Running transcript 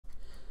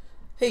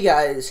Hey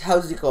guys,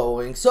 how's it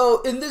going?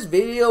 So in this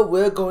video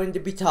we're going to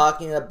be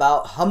talking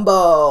about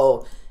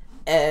Humbl.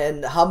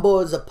 And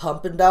Humbl is a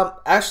pump and dump.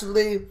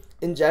 Actually,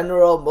 in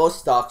general,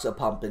 most stocks are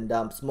pump and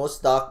dumps. Most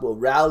stock will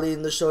rally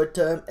in the short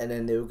term and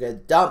then they will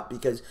get dumped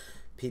because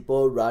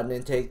people run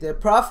and take their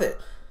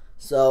profit.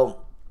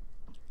 So,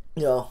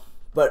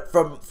 but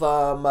from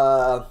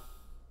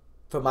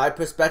my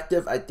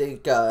perspective, I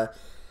think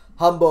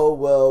Humbl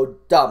will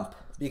dump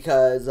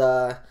because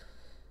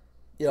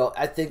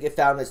I think it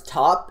found its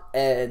top,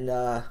 and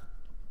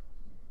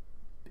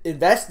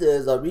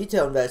investors or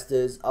retail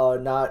investors are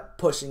not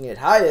pushing it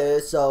higher.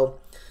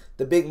 So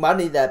the big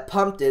money that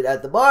pumped it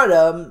at the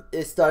bottom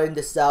is starting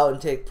to sell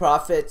and take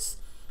profits.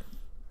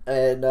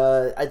 And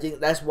I think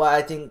that's why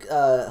I think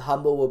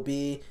Humbl will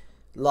be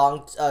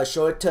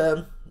short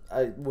term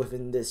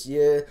within this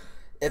year.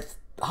 If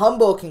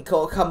Humbl can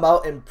come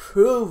out and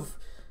prove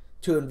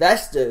to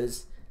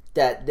investors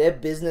that their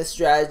business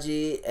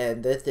strategy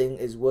and their thing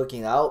is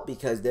working out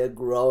because they're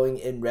growing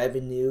in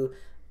revenue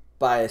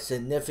by a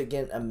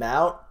significant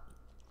amount,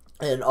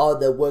 and all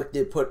the work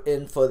they put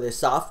in for the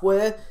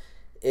software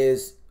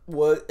is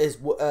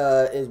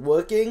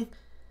working,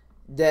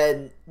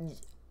 then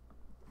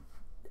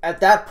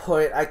at that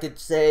point I could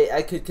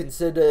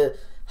consider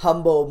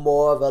Humbl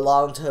more of a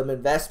long-term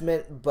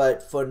investment.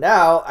 But for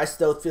now, I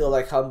still feel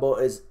like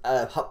Humbl is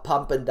a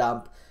pump and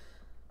dump.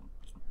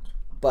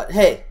 But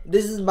hey,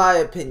 this is my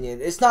opinion.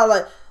 It's not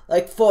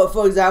like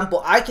for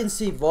example, I can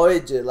see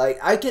Voyager.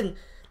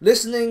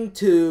 Listening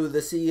to the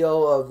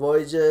CEO of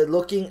Voyager,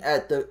 looking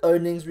at the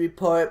earnings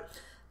report,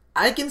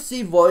 I can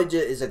see Voyager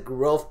is a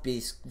growth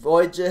beast.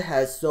 Voyager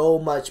has so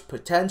much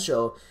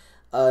potential.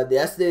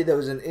 Yesterday there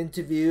was an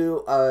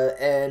interview,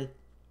 and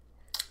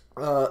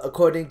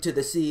according to the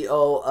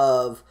CEO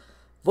of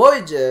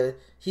Voyager,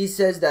 he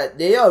says that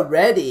they are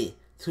ready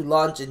to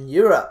launch in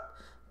Europe,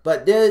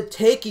 but they're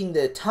taking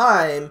their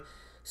time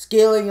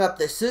scaling up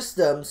the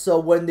system, so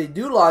when they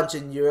do launch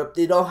in Europe,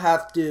 they don't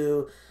have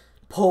to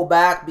pull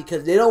back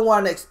because they don't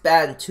want to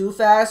expand too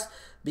fast,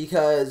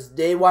 because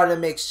they want to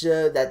make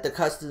sure that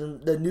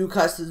the new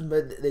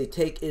customer they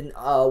take in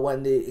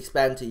when they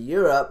expand to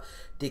Europe,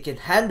 they can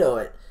handle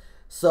it.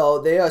 So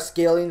they are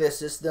scaling the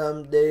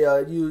system.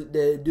 They're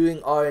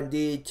doing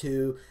R&D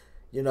to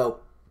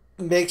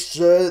make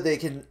sure they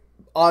can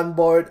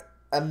onboard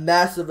a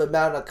massive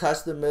amount of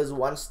customers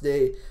once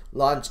they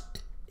launch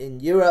in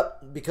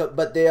Europe,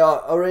 but they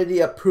are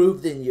already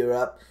approved in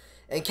Europe.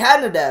 And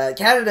Canada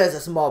has a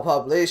small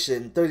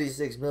population,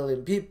 36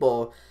 million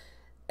people,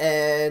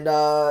 and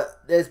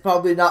there's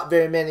probably not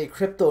very many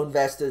crypto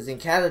investors in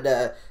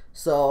Canada.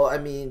 So I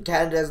mean,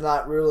 Canada's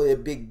not really a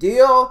big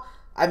deal.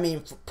 I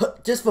mean,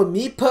 just for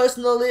me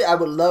personally, I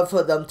would love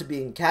for them to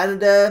be in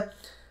Canada,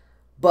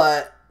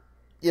 but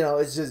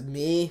it's just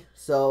me.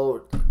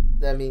 So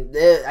I mean,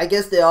 I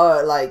guess there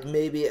are like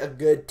maybe a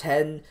good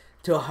 10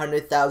 to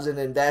 100,000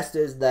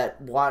 investors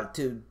that want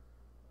to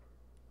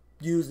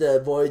use the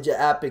Voyager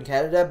app in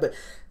Canada, but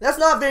that's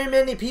not very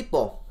many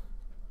people.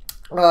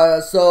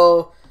 And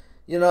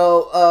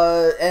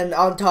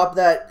on top of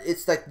that,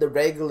 it's like the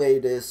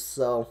regulators,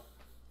 so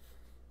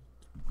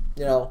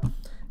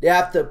they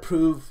have to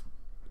approve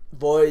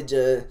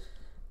Voyager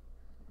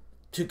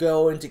to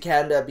go into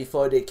Canada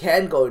before they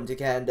can go into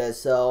Canada.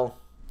 So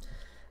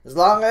as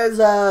long as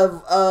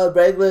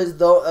regulators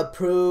don't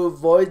approve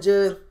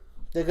Voyager,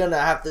 they're gonna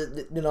have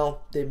to,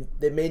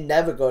 they may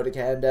never go to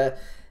Canada,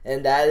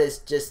 and that is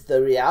just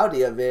the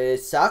reality of it.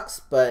 It sucks,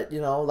 but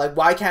like,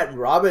 why can't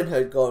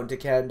Robinhood go into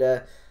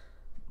Canada?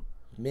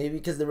 Maybe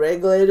because the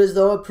regulators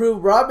don't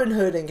approve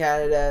Robinhood in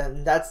Canada,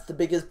 and that's the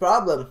biggest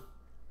problem.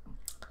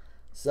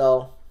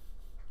 So,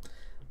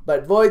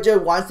 but Voyager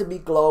wants to be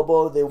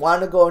global. They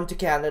want to go into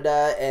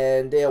Canada,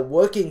 and they are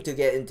working to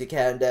get into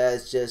Canada.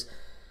 It's just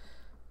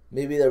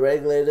maybe the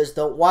regulators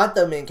don't want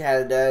them in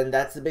Canada, and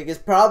that's the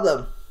biggest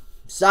problem.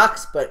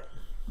 Sucks, but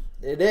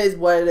it is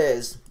what it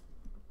is.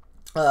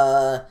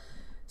 Humbl,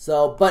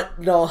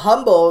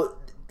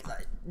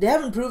 they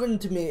haven't proven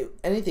to me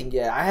anything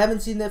yet. I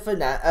haven't seen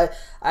I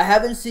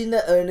haven't seen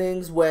the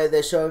earnings where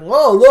they're showing,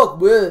 oh look,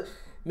 we're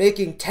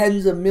making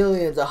tens of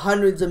millions or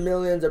hundreds of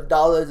millions of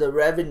dollars of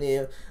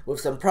revenue with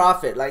some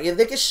profit. Like, if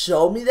they could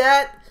show me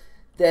that,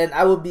 then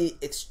I would be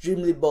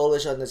extremely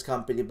bullish on this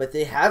company. But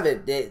they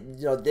haven't.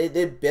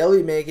 They're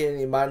barely making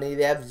any money.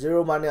 They have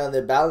zero money on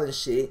their balance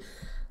sheet.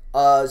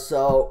 I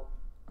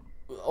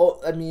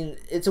mean,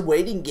 it's a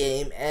waiting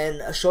game, and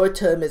a short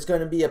term is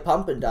going to be a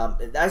pump and dump.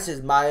 That's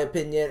just my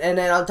opinion. And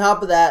then on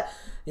top of that,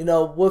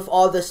 with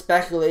all the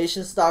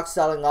speculation stocks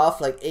selling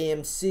off, like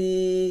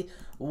AMC,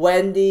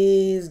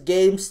 Wendy's,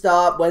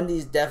 GameStop.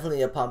 Wendy's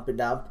definitely a pump and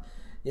dump.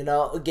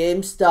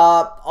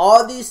 GameStop,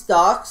 all these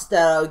stocks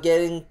that are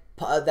getting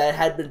that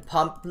had been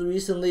pumped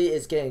recently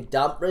is getting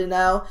dumped right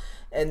now,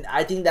 and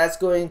I think that's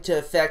going to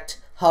affect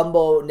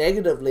Humbl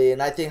negatively,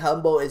 and I think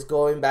Humbl is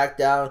going back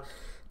down.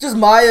 Just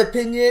my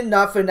opinion,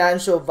 not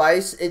financial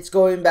advice. It's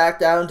going back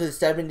down to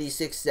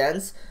 76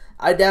 cents.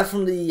 I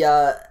definitely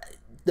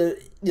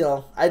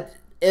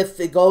if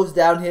it goes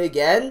down here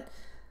again,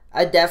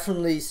 I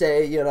definitely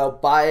say, you know,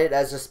 buy it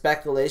as a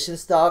speculation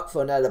stock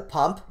for another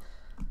pump.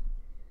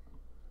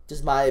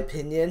 Just my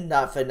opinion,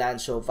 not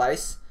financial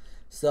advice.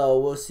 So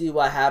we'll see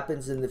what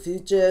happens in the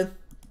future.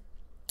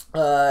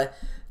 GameStop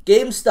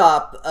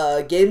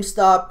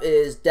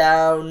is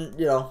down,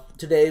 you know,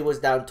 today was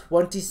down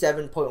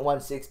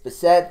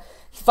 27.16%.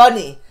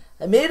 Funny,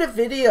 I made a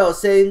video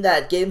saying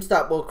that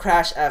GameStop will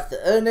crash after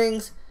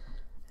earnings,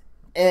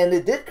 and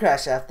it did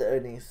crash after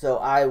earnings, so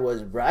I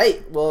was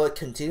right. Will it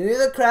continue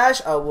to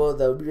crash, or will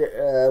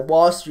the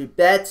Wall Street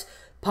bets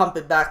pump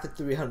it back to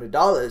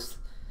 $300?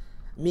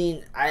 I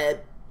mean, I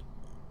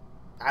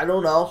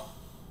don't know.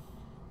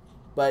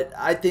 But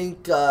I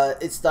think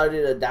it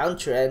started a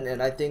downtrend,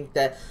 and I think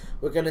that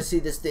we're going to see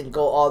this thing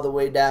go all the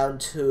way down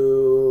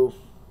to,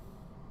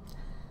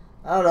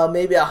 I don't know,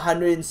 maybe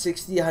 $160,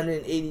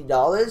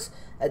 $180.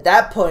 At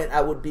that point,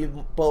 I would be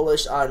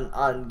bullish on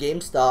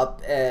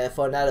GameStop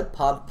for another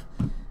pump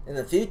in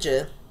the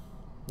future.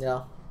 You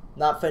know,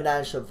 not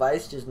financial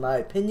advice, just my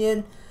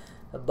opinion.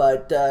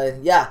 But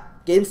yeah,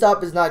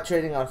 GameStop is not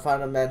trading on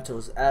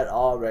fundamentals at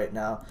all right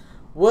now.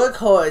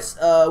 Workhorse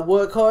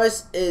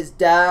is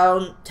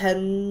down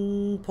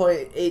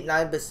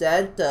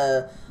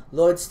 10.89%.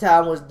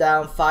 Lordstown was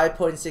down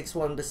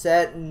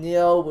 5.61%.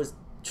 NEO was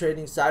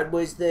trading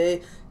sideways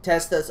today.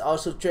 Tesla's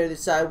also trading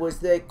sideways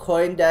today.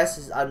 CoinDesk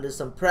is under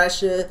some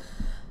pressure.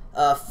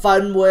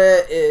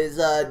 Funware is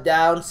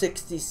down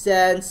 60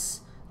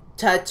 cents.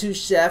 Tattoo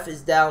Chef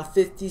is down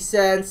 50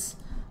 cents.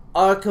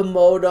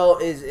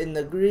 Arcimoto is in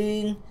the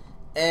green.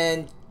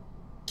 And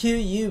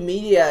QU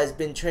Media has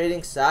been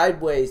trading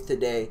sideways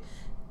today.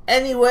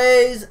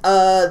 Anyways,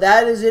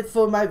 that is it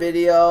for my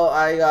video.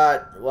 I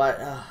got,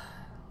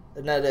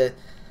 another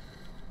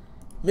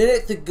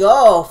minute to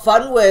go.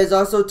 Funware is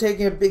also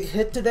taking a big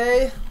hit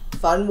today.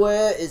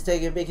 Funware is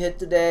taking a big hit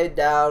today,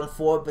 down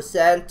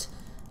 4%.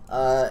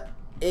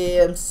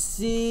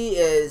 AMC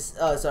is,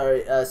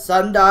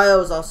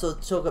 Sundials also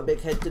took a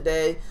big hit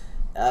today,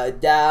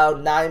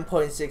 down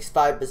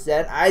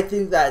 9.65%. I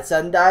think that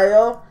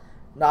Sundial,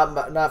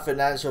 not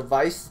financial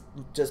advice,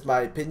 just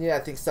my opinion, I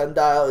think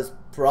Sundial is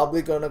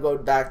probably going to go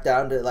back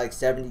down to like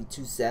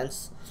 72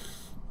 cents.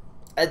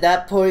 At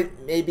that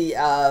point, maybe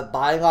a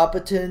buying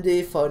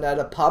opportunity for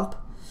another pump.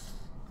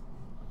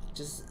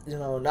 Just, you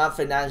know, not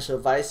financial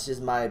advice, just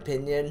my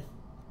opinion.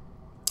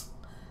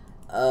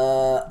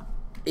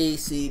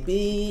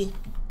 ACB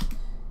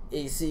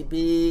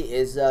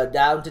is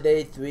down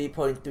today,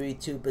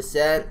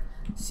 3.32%.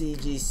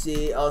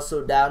 CGC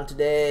also down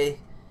today.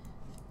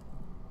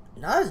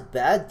 Not as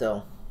bad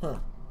though.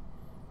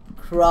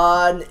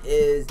 Kron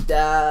is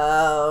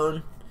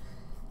down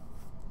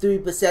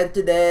 3%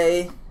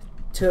 today.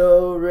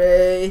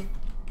 Tilray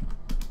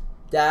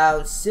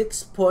down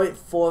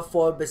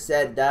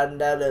 6.44%, down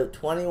to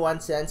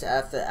 21 cents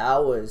after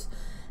hours.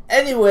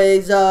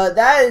 Anyways,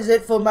 that is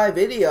it for my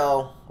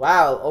video.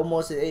 Wow,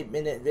 almost an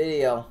 8-minute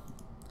video.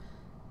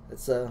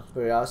 That's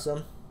pretty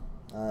awesome.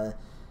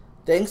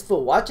 Thanks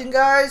for watching,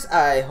 guys.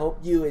 I hope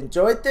you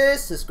enjoyed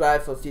this.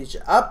 Subscribe for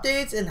future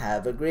updates and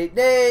have a great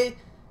day.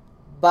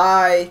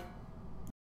 Bye.